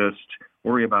have to just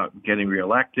worry about getting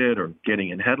reelected or getting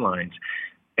in headlines.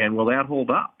 And will that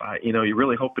hold up? You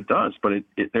really hope it does, but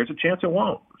there's a chance it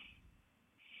won't.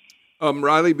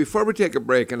 Riley, before we take a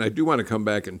break, and I do want to come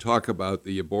back and talk about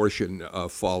the abortion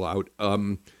fallout,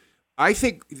 I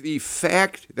think the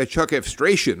fact that Chuck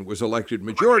Efstration was elected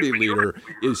majority leader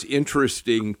is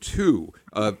interesting, too.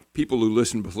 People who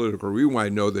listen to Political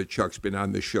Rewind know that Chuck's been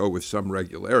on the show with some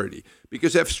regularity,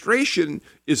 because Efstration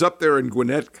is up there in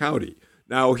Gwinnett County.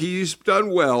 Now, he's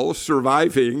done well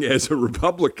surviving as a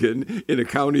Republican in a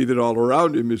county that all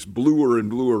around him is bluer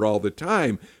and bluer all the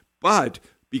time. But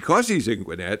because he's in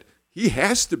Gwinnett, he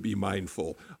has to be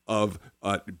mindful of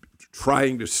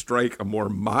trying to strike a more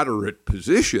moderate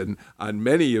position on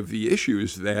many of the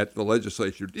issues that the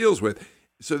legislature deals with.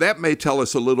 So that may tell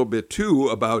us a little bit, too,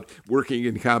 about working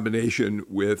in combination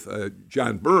with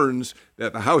John Burns,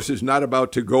 that the House is not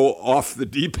about to go off the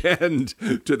deep end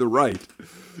to the right.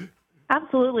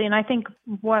 Absolutely. And I think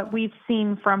what we've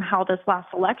seen from how this last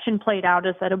election played out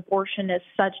is that abortion is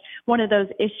such one of those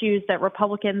issues that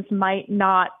Republicans might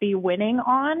not be winning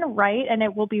on, right? And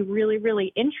it will be really,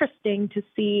 really interesting to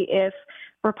see if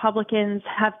Republicans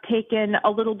have taken a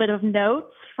little bit of notes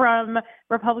from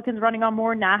Republicans running on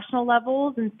more national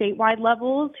levels and statewide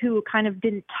levels who kind of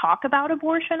didn't talk about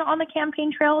abortion on the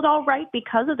campaign trail at all, right,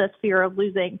 because of this fear of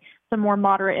losing some more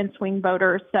moderate and swing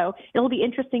voters. So it'll be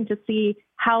interesting to see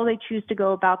how they choose to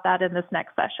go about that in this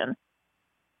next session.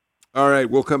 All right,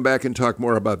 we'll come back and talk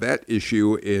more about that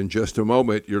issue in just a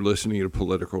moment. You're listening to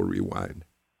Political Rewind.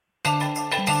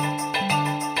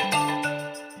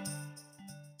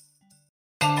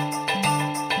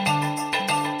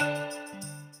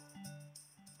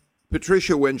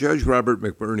 Patricia, when Judge Robert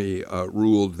McBurney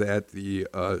ruled that the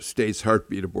state's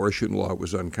heartbeat abortion law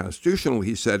was unconstitutional,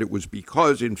 he said it was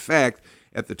because, in fact,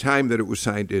 at the time that it was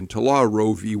signed into law,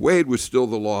 Roe v. Wade was still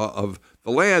the law of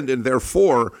the land, and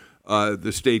therefore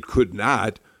the state could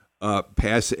not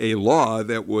pass a law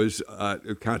that was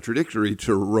contradictory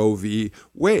to Roe v.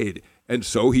 Wade. And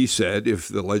so he said, if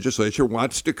the legislature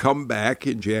wants to come back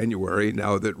in January,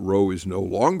 now that Roe is no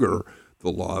longer the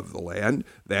law of the land,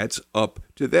 that's up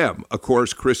to them. Of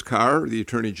course, Chris Carr, the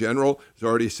Attorney General, has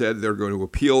already said they're going to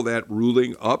appeal that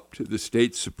ruling up to the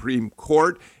state Supreme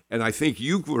Court. And I think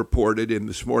you reported in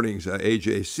this morning's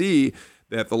AJC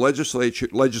that the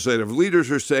legislative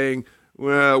leaders are saying,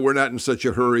 well, we're not in such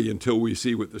a hurry until we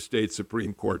see what the state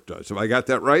Supreme Court does. Have I got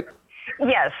that right?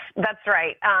 Yes, that's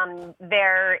right.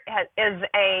 There is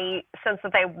a sense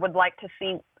that they would like to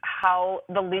see how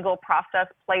the legal process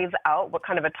plays out. What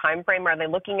kind of a time frame are they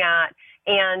looking at?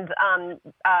 And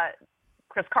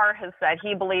Chris Carr has said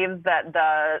he believes that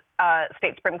the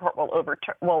state Supreme Court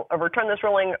will overturn this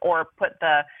ruling or put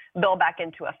the bill back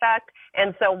into effect.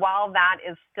 And so while that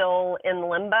is still in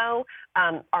limbo,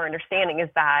 our understanding is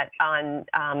that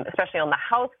especially on the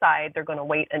House side, they're going to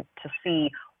wait to see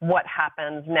what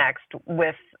happens next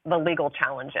with the legal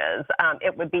challenges.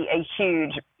 It would be a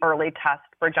huge early test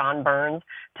for John Burns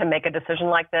to make a decision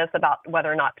like this about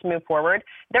whether or not to move forward.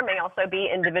 There may also be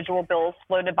individual bills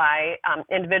floated by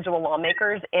individual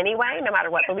lawmakers anyway, no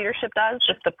matter what the leadership does,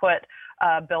 just to put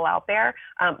a bill out there.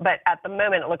 But at the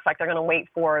moment, it looks like they're going to wait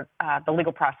for the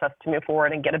legal process to move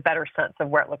forward and get a better sense of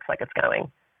where it looks like it's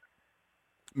going.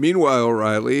 Meanwhile,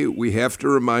 Riley, we have to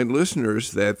remind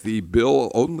listeners that the bill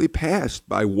only passed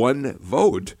by one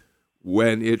vote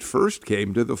when it first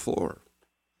came to the floor.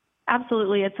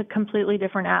 Absolutely. It's a completely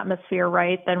different atmosphere,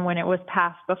 right, than when it was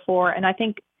passed before. And I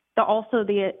think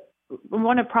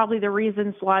one of probably the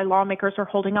reasons why lawmakers are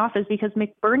holding off is because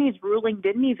McBurney's ruling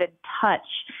didn't even touch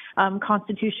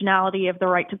constitutionality of the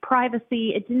right to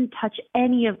privacy. It didn't touch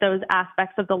any of those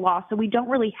aspects of the law. So we don't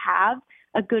really have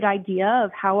a good idea of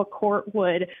how a court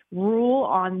would rule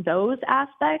on those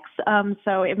aspects.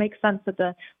 So it makes sense that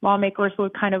the lawmakers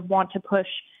would kind of want to push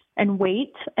and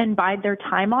wait and bide their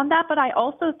time on that. But I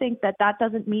also think that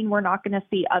doesn't mean we're not going to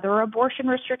see other abortion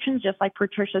restrictions, just like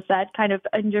Patricia said, kind of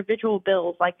individual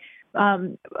bills like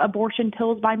abortion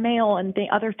pills by mail and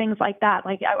other things like that.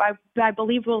 Like I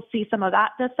believe we'll see some of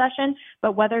that this session,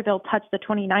 but whether they'll touch the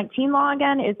 2019 law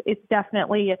again is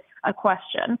definitely a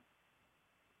question.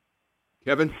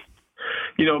 Kevin?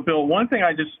 You know, Bill, one thing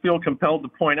I just feel compelled to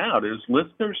point out is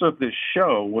listeners of this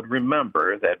show would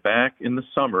remember that back in the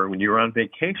summer when you were on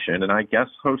vacation and I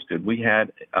guest hosted, we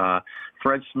had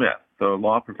Fred Smith, the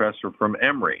law professor from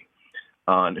Emory,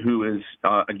 who is,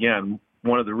 again,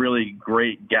 one of the really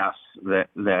great guests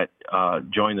that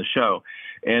joined the show.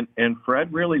 And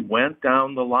Fred really went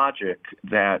down the logic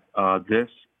that this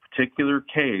particular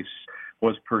case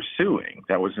was pursuing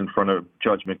that was in front of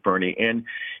Judge McBurney. And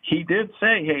he did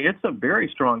say, hey, it's a very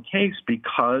strong case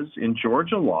because in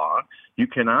Georgia law, you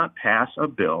cannot pass a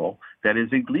bill that is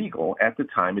illegal at the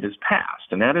time it is passed.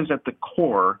 And that is at the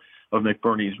core of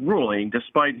McBurney's ruling,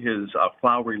 despite his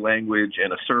flowery language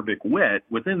and acerbic wit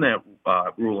within that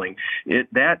ruling.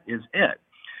 That is it.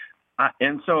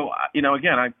 And so, you know,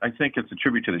 again, I think it's a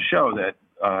tribute to the show that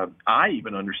I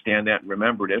even understand that and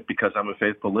remembered it because I'm a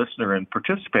faithful listener and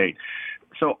participate.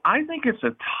 So I think it's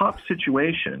a tough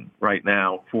situation right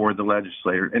now for the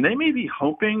legislature, and they may be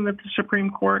hoping that the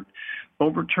Supreme Court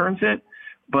overturns it.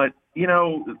 But, you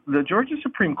know, the Georgia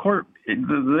Supreme Court,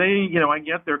 I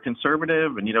get they're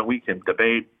conservative and, we can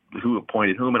debate who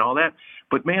appointed whom and all that.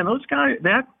 But, man, those guys,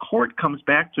 that court comes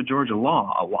back to Georgia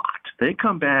law a lot. they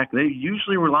come back. They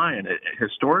usually rely on it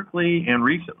historically and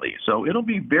recently. So it'll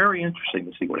be very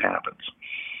interesting to see what happens.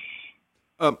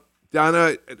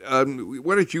 Donna,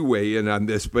 why don't you weigh in on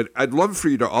this? But I'd love for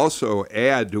you to also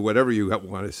add to whatever you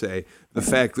want to say the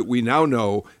fact that we now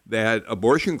know that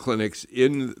abortion clinics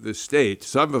in the state,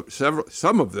 some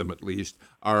of them at least,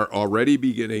 are already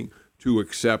beginning to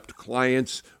accept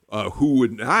clients who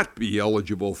would not be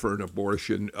eligible for an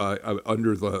abortion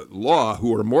under the law,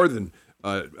 who are more than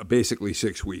basically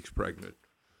 6 weeks pregnant.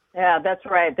 Yeah, that's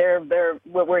right. They're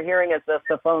what we're hearing is that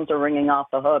the phones are ringing off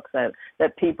the hooks, that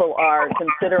people are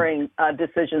considering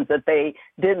decisions that they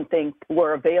didn't think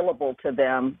were available to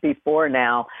them before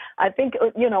now. I think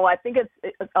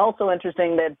it's also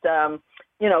interesting that,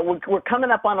 we're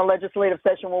coming up on a legislative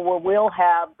session where we'll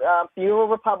have fewer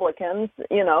Republicans,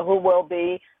 who will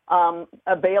be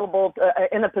available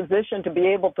in a position to be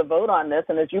able to vote on this.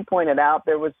 And as you pointed out,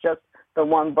 there was just the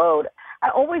one vote. I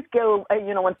always go,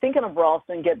 when thinking of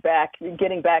Ralston, getting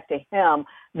back to him,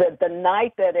 the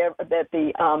night that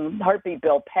the heartbeat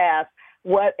bill passed,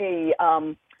 what a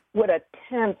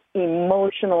tense,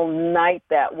 emotional night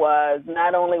that was,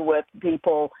 not only with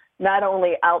people, not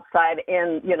only outside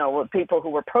with people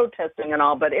who were protesting and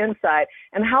all, but inside,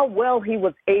 and how well he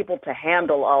was able to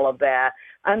handle all of that,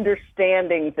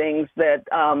 understanding things that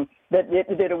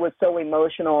it was so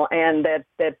emotional, and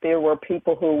that there were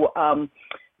people who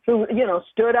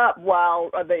stood up while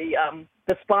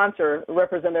the sponsor,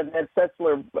 Representative Ed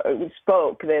Setzler,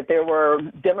 spoke, that there were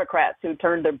Democrats who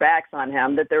turned their backs on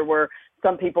him, that there were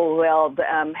some people who held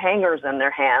hangers in their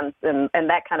hands and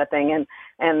that kind of thing.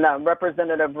 And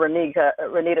Representative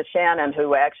Renita Shannon,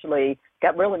 who actually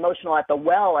got real emotional at the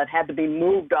well and had to be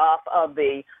moved off of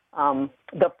the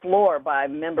floor by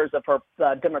members of her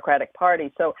Democratic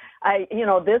Party. So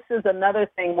this is another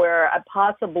thing where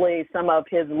possibly some of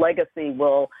his legacy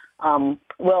will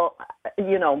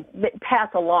pass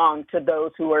along to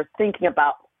those who are thinking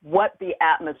about what the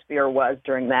atmosphere was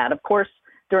during that. Of course,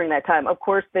 during that time,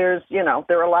 there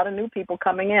are a lot of new people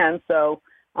coming in. So,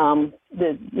 some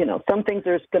things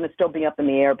are going to still be up in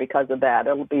the air because of that.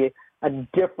 It'll be a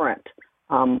different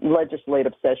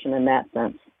legislative session in that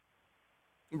sense.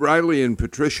 Riley and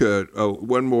Patricia,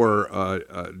 one more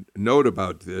note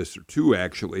about this, or two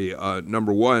actually.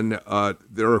 Number one,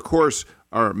 there of course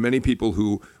are many people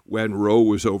who, when Roe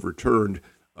was overturned,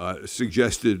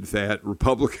 suggested that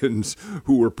Republicans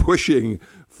who were pushing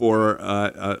for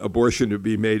abortion to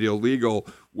be made illegal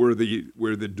were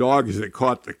the dogs that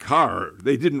caught the car.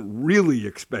 They didn't really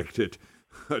expect it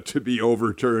to be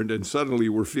overturned, and suddenly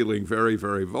we're feeling very,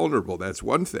 very vulnerable. That's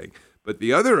one thing. But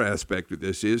the other aspect of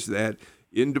this is that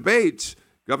in debates,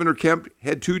 Governor Kemp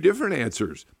had two different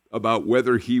answers about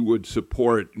whether he would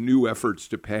support new efforts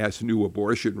to pass new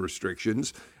abortion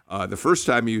restrictions. The first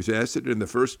time he was asked it in the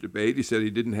first debate, he said he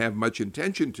didn't have any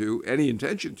intention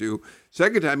to.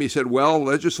 Second time he said, well,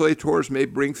 legislators may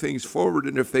bring things forward,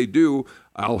 and if they do,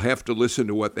 I'll have to listen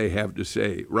to what they have to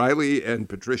say. Riley and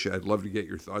Patricia, I'd love to get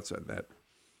your thoughts on that.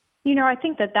 I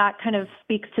think that kind of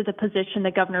speaks to the position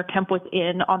that Governor Kemp was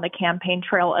in on the campaign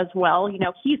trail as well.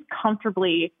 He's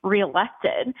comfortably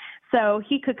reelected, so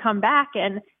he could come back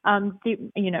and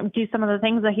do some of the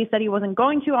things that he said he wasn't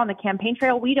going to on the campaign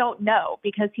trail. We don't know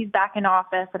because he's back in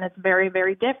office, and it's very,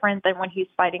 very different than when he's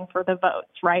fighting for the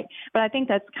votes, right? But I think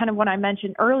that's kind of what I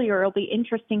mentioned earlier. It'll be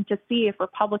interesting to see if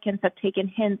Republicans have taken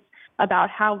hints about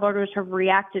how voters have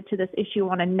reacted to this issue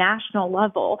on a national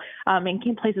level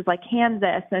in places like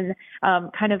Kansas, and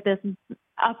kind of this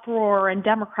uproar and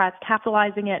Democrats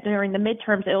capitalizing it during the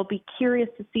midterms. It'll be curious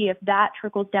to see if that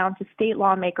trickles down to state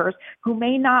lawmakers who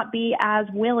may not be as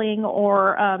willing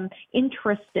or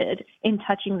interested in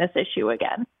touching this issue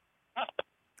again.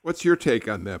 What's your take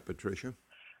on that, Patricia?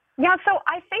 Yeah, so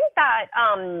I think that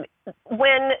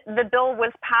when the bill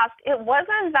was passed, it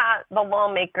wasn't that the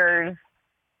lawmakers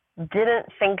didn't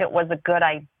think it was a good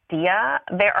idea.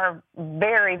 There are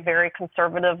very, very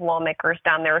conservative lawmakers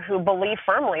down there who believe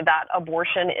firmly that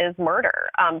abortion is murder.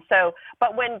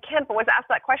 But when Kemp was asked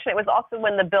that question, it was also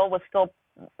when the bill was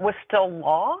still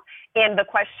law, and the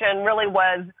question really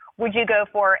was, would you go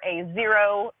for a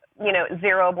zero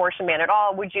abortion ban at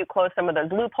all? Would you close some of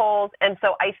those loopholes? And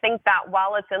so I think that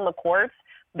while it's in the courts,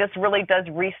 this really does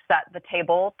reset the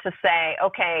table to say,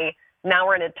 okay, now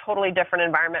we're in a totally different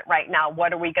environment right now.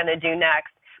 What are we going to do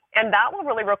next? And that will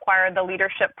really require the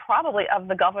leadership probably of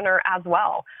the governor as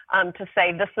well to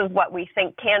say, this is what we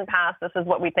think can pass. This is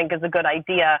what we think is a good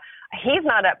idea. He's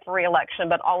not up for re-election,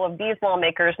 but all of these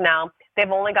lawmakers now, they've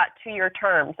only got 2-year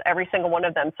terms, every single one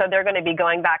of them. So they're going to be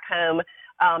going back home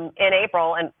in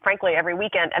April, and frankly every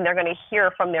weekend, and they're going to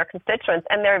hear from their constituents,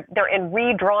 and they're in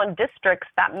redrawn districts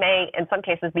that may, in some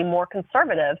cases, be more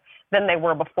conservative than they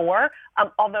were before.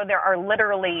 Although there are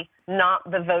literally not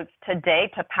the votes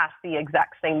today to pass the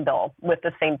exact same bill with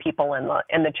the same people in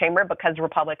the chamber, because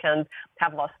Republicans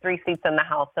have lost 3 seats in the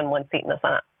House and 1 seat in the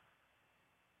Senate.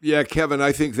 Yeah, Kevin,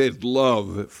 I think they'd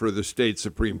love for the state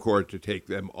Supreme Court to take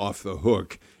them off the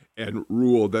hook and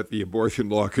rule that the abortion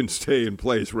law can stay in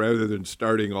place rather than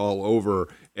starting all over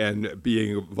and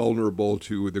being vulnerable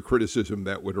to the criticism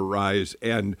that would arise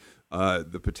and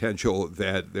the potential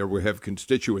that there would have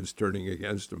constituents turning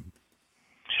against them.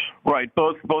 Right.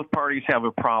 Both parties have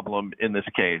a problem in this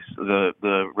case.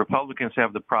 The Republicans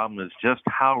have the problem is just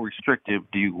how restrictive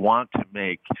do you want to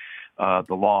make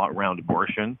the law around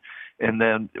abortion? And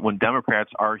then when Democrats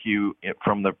argue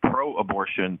from the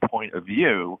pro-abortion point of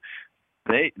view,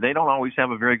 they don't always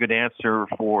have a very good answer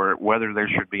for whether there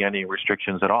should be any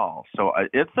restrictions at all. So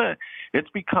it's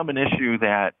become an issue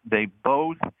that they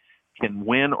both can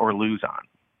win or lose on.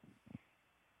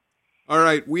 All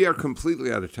right, we are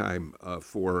completely out of time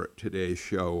for today's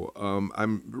show.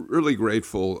 I'm really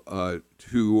grateful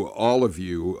to all of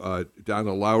you,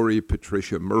 Donna Lowry,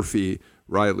 Patricia Murphy,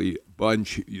 Riley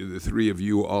Bunch. The three of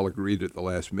you all agreed at the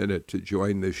last minute to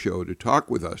join this show to talk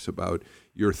with us about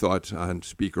your thoughts on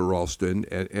Speaker Ralston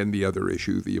and the other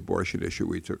issue, the abortion issue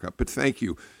we took up. But thank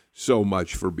you so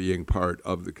much for being part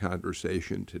of the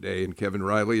conversation today. And Kevin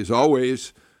Riley, as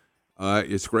always,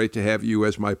 it's great to have you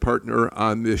as my partner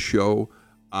on this show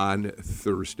on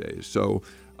Thursdays. So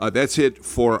that's it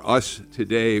for us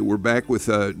today. We're back with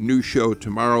a new show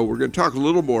tomorrow. We're going to talk a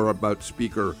little more about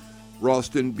Speaker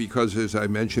Ralston because, as I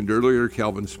mentioned earlier,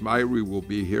 Calvin Smyre will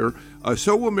be here.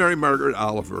 So will Mary Margaret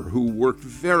Oliver, who worked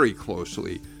very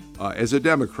closely as a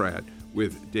Democrat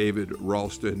with David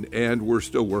Ralston, and we're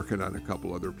still working on a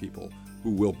couple other people who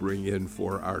we'll bring in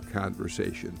for our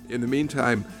conversation. In the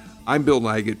meantime, I'm Bill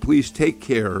Nigut. Please take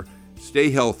care, stay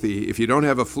healthy. If you don't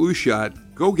have a flu shot,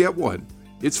 go get one.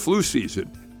 It's flu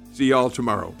season. See y'all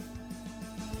tomorrow.